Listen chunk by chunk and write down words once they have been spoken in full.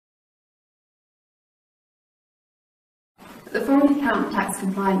The Foreign Account Tax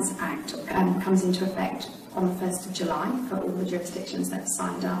Compliance Act comes into effect on the 1st of July for all the jurisdictions that have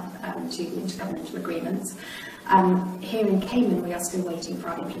signed up to the intergovernmental agreements. Here in Cayman, we are still waiting for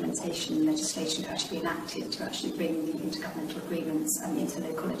our implementation legislation to actually be enacted to actually bring the intergovernmental agreements into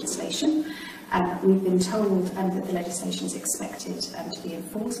local legislation. We've been told that the legislation is expected to be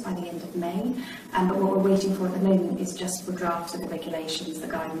enforced by the end of May, but what we're waiting for at the moment is just for drafts of the regulations, the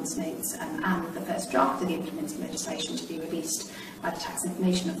guidance notes, and the first draft of the implementing legislation to be released by the Tax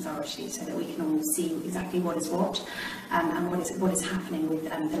Information Authority, so that we can all see exactly what is what and what is happening with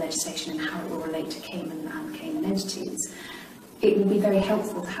the legislation and how it will relate to Cayman and Cayman entities. It will be very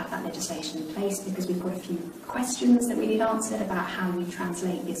helpful to have that legislation in place because we've got a few questions that we need answered about how we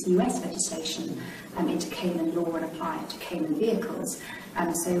translate this US legislation into Cayman law and apply it to Cayman vehicles.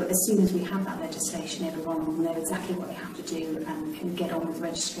 So as soon as we have that legislation, everyone will know exactly what they have to do and can get on with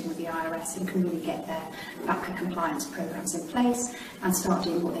registering with the IRS and can really get their FATCA compliance programs in place and start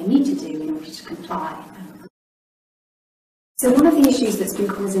doing what they need to do in order to comply. So one of the issues that's been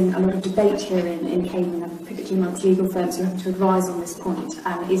causing a lot of debate here in Cayman, and particularly amongst legal firms who have to advise on this point,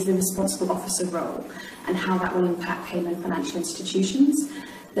 is the responsible officer role and how that will impact Cayman financial institutions.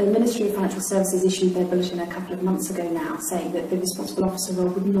 The Ministry of Financial Services issued their bulletin a couple of months ago now, saying that the responsible officer role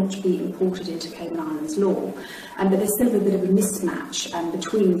would not be imported into Cayman Islands law, but there's still a bit of a mismatch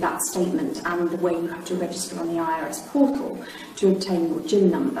between that statement and the way you have to register on the IRS portal to obtain your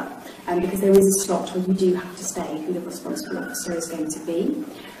GIN number, because there is a slot where you do have to state who the responsible officer is going to be.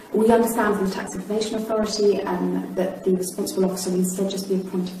 We understand from the Tax Information Authority that the responsible officer will instead just be a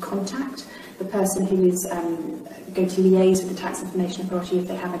point of contact, the person who is going to liaise with the Tax Information Authority if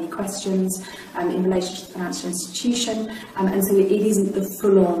they have any questions in relation to the financial institution, and so it isn't the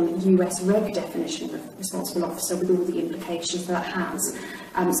full-on US reg definition of responsible officer with all the implications that has.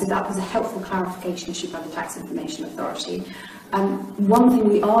 So that was a helpful clarification issued by the Tax Information Authority. One thing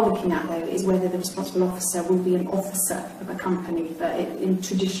we are looking at, though, is whether the responsible officer will be an officer of a company in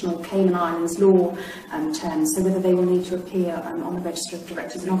traditional Cayman Islands law terms, so whether they will need to appear on the Register of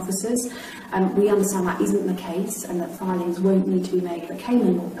Directors and Officers. We understand that isn't the case and that filings won't need to be made for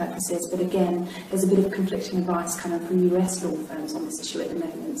Cayman law purposes, but again, there's a bit of conflicting advice coming from US law firms on this issue at the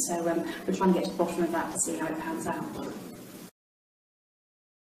moment, so we're trying to get to the bottom of that to see how it pans out.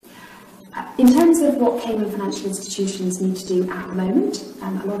 In terms of what Cayman financial institutions need to do at the moment,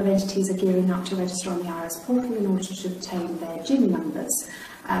 a lot of entities are gearing up to register on the IRS portal in order to obtain their GIN numbers.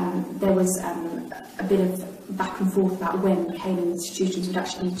 There was a bit of back and forth about when Cayman institutions would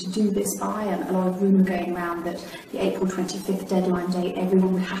actually need to do this by, and a lot of rumour going around that the April 25th deadline date,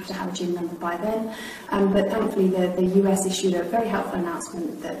 everyone would have to have a GIN number by then. But thankfully the US issued a very helpful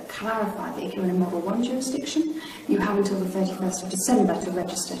announcement that clarified that if you're in a Model 1 jurisdiction, you have until the 31st of December to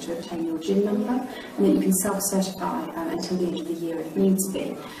register to obtain your GIN number, and that you can self-certify until the end of the year if needs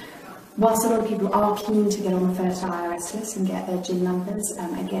be. Whilst a lot of people are keen to get on the first IRS list and get their GIN numbers,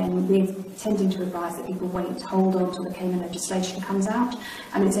 again, we're tending to advise that people wait, hold on till the Cayman legislation comes out,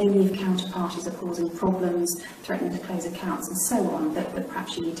 and it's only if counterparties are causing problems, threatening to close accounts and so on, that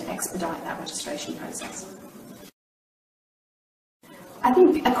perhaps you need to expedite that registration process. I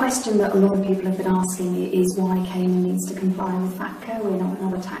think a question that a lot of people have been asking is why Cayman needs to comply with FATCA. We're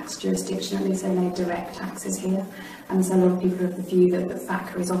not a tax jurisdiction, at least there are no direct taxes here. And so a lot of people have the view that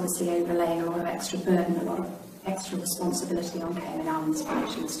FATCA is obviously overlaying a lot of extra burden, a lot of extra responsibility on Cayman Islands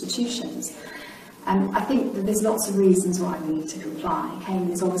financial institutions. I think that there's lots of reasons why we need to comply.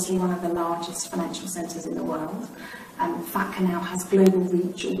 Cayman is obviously one of the largest financial centres in the world. FATCA now has global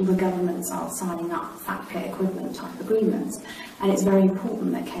reach. All the governments are signing up FATCA equivalent type agreements, and it's very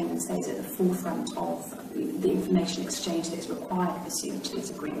important that Cayman stays at the forefront of the information exchange that is required pursuant to these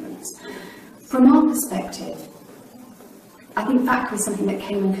agreements. From our perspective, I think FATCA is something that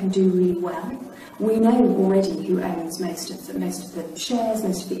Cayman can do really well. We know already who owns most of the shares,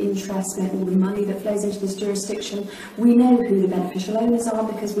 most of the interest, all the money that flows into this jurisdiction. We know who the beneficial owners are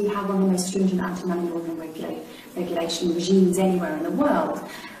because we have one of the most stringent anti-money laundering regulation regimes anywhere in the world.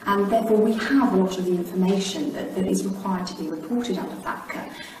 And therefore we have a lot of the information that is required to be reported under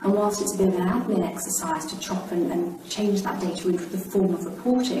FATCA. And whilst it's a bit of an admin exercise to chop and change that data into the form of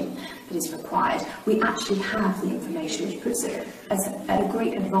reporting that is required, we actually have the information, which puts it at a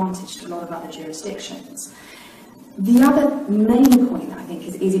great advantage to a lot of other jurisdictions. The other main point that I think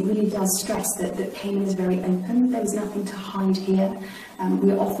is it really does stress that Cayman is very open. There is nothing to hide here.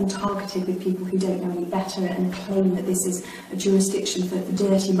 We are often targeted with people who don't know any better and claim that this is a jurisdiction for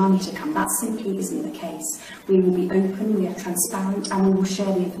dirty money to come. That simply isn't the case. We will be open, we are transparent, and we will share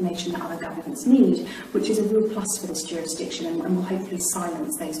the information that other governments need, which is a real plus for this jurisdiction and will hopefully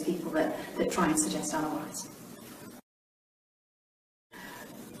silence those people that try and suggest otherwise.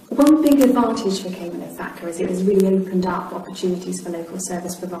 One big advantage for Cayman of FATCA is it has really opened up opportunities for local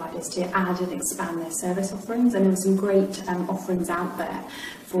service providers to add and expand their service offerings, and there are some great offerings out there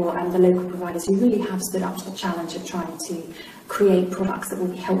for the local providers who really have stood up to the challenge of trying to create products that will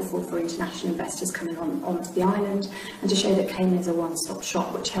be helpful for international investors coming onto the island, and to show that Cayman is a one-stop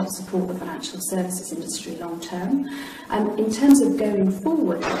shop which helps support the financial services industry long term. In terms of going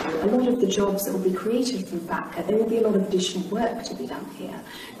forward, a lot of the jobs that will be created from FATCA, there will be a lot of additional work to be done here.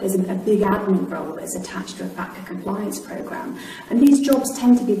 There's a big admin role that's attached to a FATCA compliance programme, and these jobs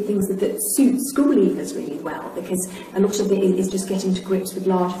tend to be things that suit school leavers really well, because a lot of it is just getting to grips with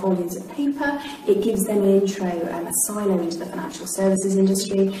large volumes of paper. It gives them an intro, a silo into the financial services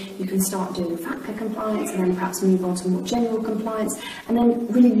industry. You can start doing FATCA compliance and then perhaps move on to more general compliance, and then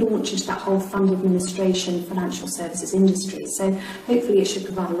really launch into that whole fund administration financial services industry. So hopefully it should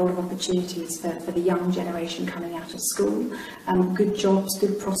provide a lot of opportunities for the young generation coming out of school, good jobs,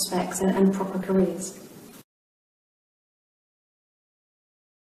 good prospects and proper careers.